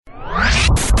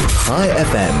High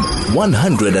FM,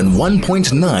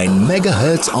 101.9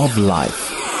 megahertz of life.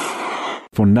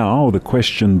 For now, the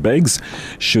question begs,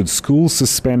 should schools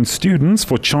suspend students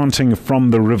for chanting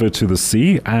from the river to the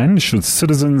sea? And should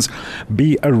citizens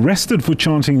be arrested for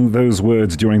chanting those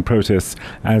words during protests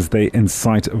as they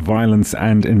incite violence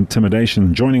and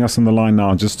intimidation? Joining us on the line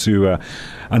now just to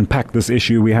unpack this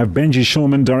issue, we have Benji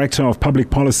Shulman, Director of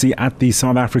Public Policy at the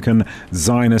South African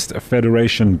Zionist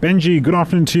Federation. Benji, good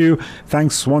afternoon to you.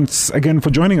 Thanks once again for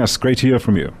joining us. Great to hear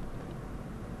from you.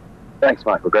 Thanks,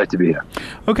 Michael. Great to be here.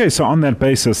 Okay, so on that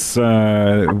basis,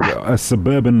 a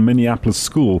suburban Minneapolis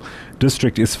school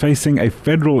district is facing a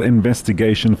federal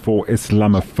investigation for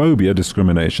Islamophobia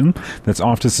discrimination. That's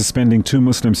after suspending 2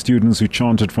 Muslim students who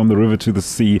chanted from the river to the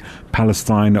sea,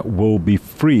 Palestine will be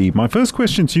free. My first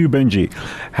question to you, Benji,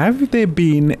 have there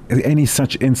been any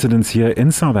such incidents here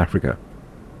in South Africa?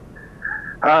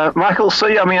 Michael,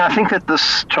 I think that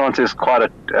this chant is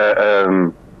quite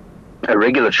a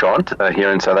regular chant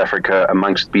here in South Africa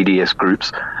amongst BDS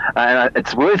groups. And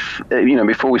it's worth,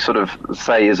 before we sort of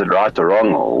say is it right or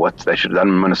wrong or what they should have done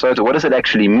in Minnesota, what does it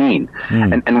actually mean?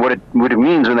 And what it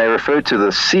means when they refer to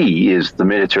the sea is the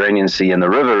Mediterranean Sea and the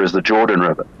river is the Jordan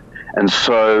River. And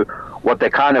so what they're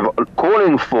kind of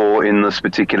calling for in this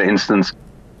particular instance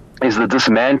is the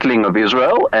dismantling of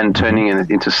Israel and turning it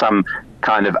into some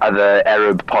kind of other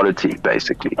Arab polity,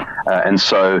 basically. And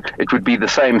so it would be the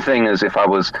same thing as if I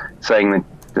was saying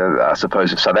that I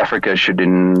suppose if South Africa should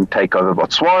take over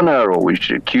Botswana or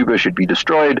Cuba should be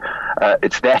destroyed.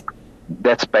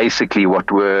 That's basically what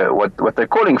they're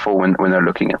calling for when they're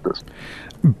looking at this.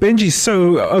 Benji,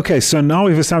 so now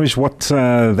we've established what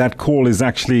that call is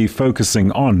actually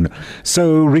focusing on.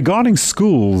 So regarding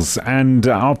schools and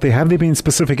out there, have there been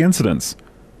specific incidents?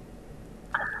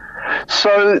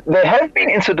 So there have been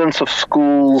incidents of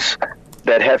schools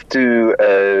that have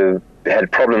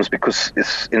had problems because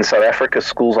in South Africa,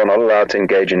 schools are not allowed to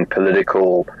engage in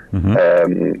political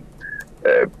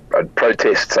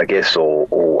protests, I guess, or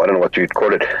I don't know what you'd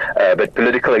call it, but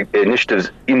political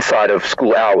initiatives inside of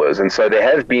school hours. And so there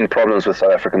have been problems with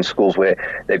South African schools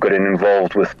where they've gotten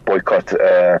involved with boycott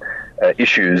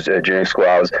issues during school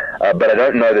hours. But I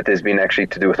don't know that there's been actually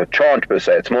to do with a chant per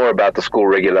se. It's more about the school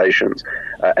regulations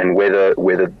and whether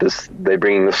they're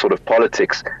bringing this sort of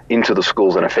politics into the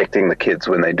schools and affecting the kids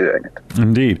when they're doing it.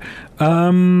 Indeed.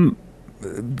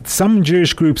 Some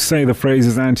Jewish groups say the phrase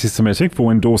is anti-Semitic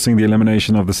for endorsing the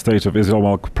elimination of the state of Israel,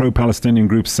 while pro-Palestinian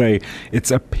groups say it's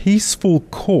a peaceful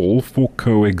call for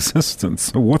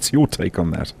coexistence. So what's your take on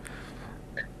that?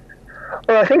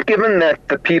 Well, I think given that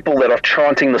the people that are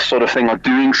chanting this sort of thing are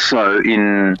doing so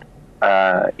in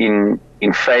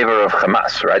favor of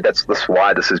Hamas, right? That's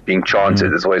why this is being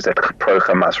chanted. There's always that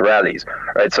pro-Hamas rallies,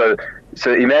 right? So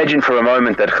imagine for a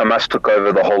moment that Hamas took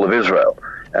over the whole of Israel.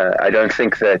 I don't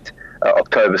think that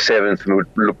October 7th would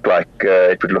look like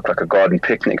a garden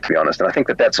picnic, to be honest. And I think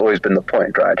that that's always been the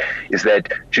point, right? Is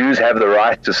that Jews have the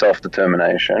right to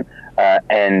self-determination,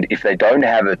 and if they don't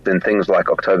have it, then things like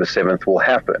October 7th will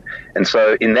happen. And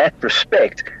so, in that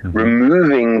respect,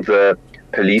 removing the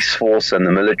police force and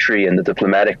the military and the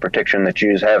diplomatic protection that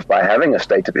Jews have by having a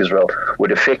state of Israel would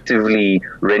effectively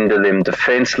render them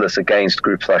defenseless against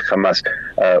groups like Hamas,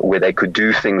 where they could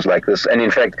do things like this. And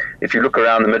in fact, if you look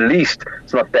around the Middle East,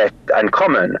 it's not that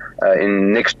uncommon.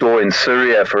 Next door in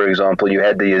Syria, for example, you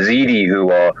had the Yazidi,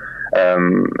 who are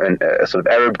a sort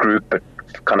of Arab group, but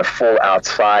kind of fall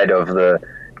outside of the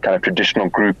kind of traditional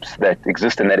groups that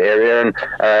exist in that area, and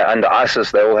under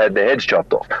ISIS they all had their heads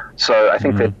chopped off. So I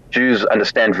think that Jews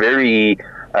understand very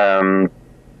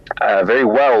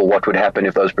well what would happen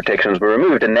if those protections were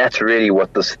removed, and that's really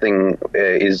what this thing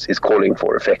is calling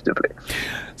for effectively.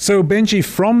 So Benji,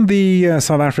 from the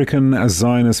South African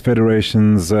Zionist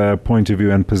Federation's point of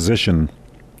view and position,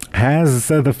 has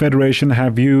the Federation,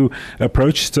 have you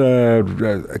approached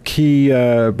key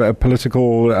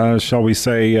political, shall we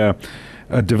say,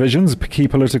 divisions, key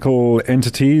political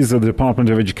entities, the Department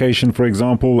of Education, for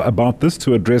example, about this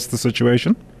to address the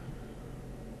situation?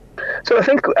 So I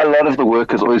think a lot of the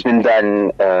work has always been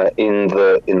done in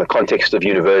the context of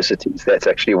universities. That's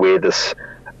actually where this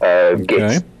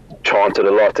gets chanted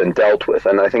a lot and dealt with.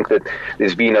 And I think that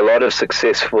there's been a lot of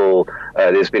successful,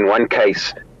 there's been one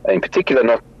case in particular,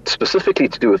 not specifically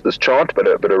to do with this chant, but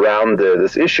around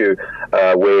this issue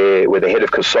where the head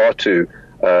of COSATU,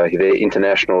 their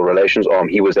international relations arm,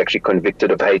 he was actually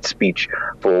convicted of hate speech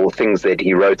for things that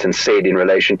he wrote and said in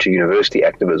relation to university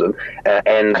activism.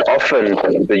 And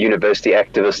often the university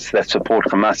activists that support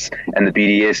Hamas and the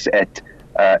BDS at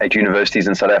universities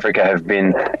in South Africa have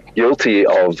been guilty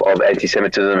of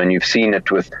anti-Semitism, and you've seen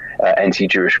it with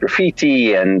anti-Jewish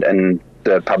graffiti and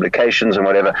publications and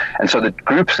whatever. And so the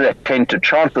groups that tend to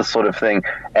chant this sort of thing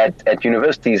at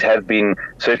universities have been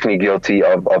certainly guilty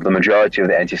of the majority of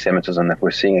the anti-Semitism that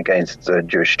we're seeing against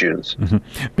Jewish students.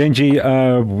 Benji,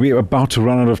 we're about to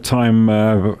run out of time.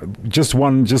 Just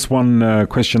one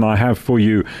question I have for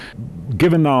you.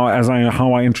 Given now,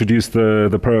 how I introduced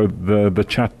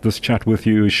this chat with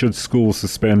you, should schools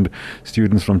suspend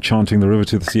students from chanting the river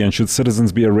to the sea, and should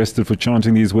citizens be arrested for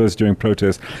chanting these words during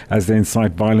protests as they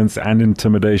incite violence and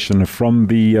intimidation? From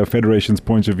the Federation's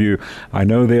point of view, I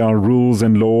know there are rules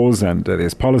and laws and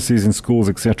there's policies in schools,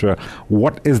 etc.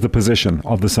 What is the position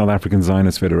of the South African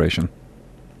Zionist Federation?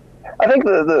 I think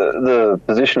the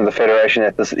position of the Federation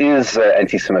that this is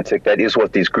anti-Semitic. That is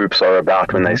what these groups are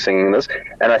about when they're singing this.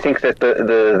 And I think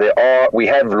that we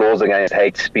have laws against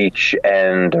hate speech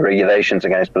and regulations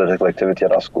against political activity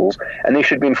at our schools, and they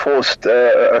should be enforced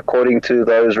according to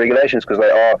those regulations, because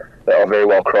they are very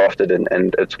well crafted,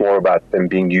 and it's more about them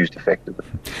being used effectively.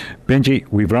 Benji,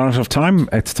 we've run out of time.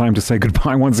 It's time to say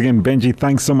goodbye once again. Benji,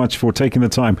 thanks so much for taking the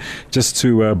time just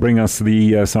to bring us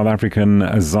the South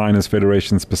African Zionist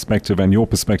Federation's perspective and your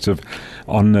perspective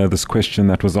on this question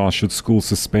that was asked: should schools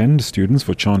suspend students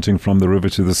for chanting from the river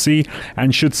to the sea?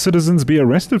 And should citizens be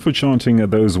arrested for chanting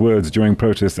those words during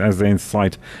protests as they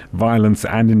incite violence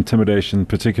and intimidation,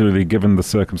 particularly given the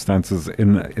circumstances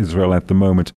in Israel at the moment?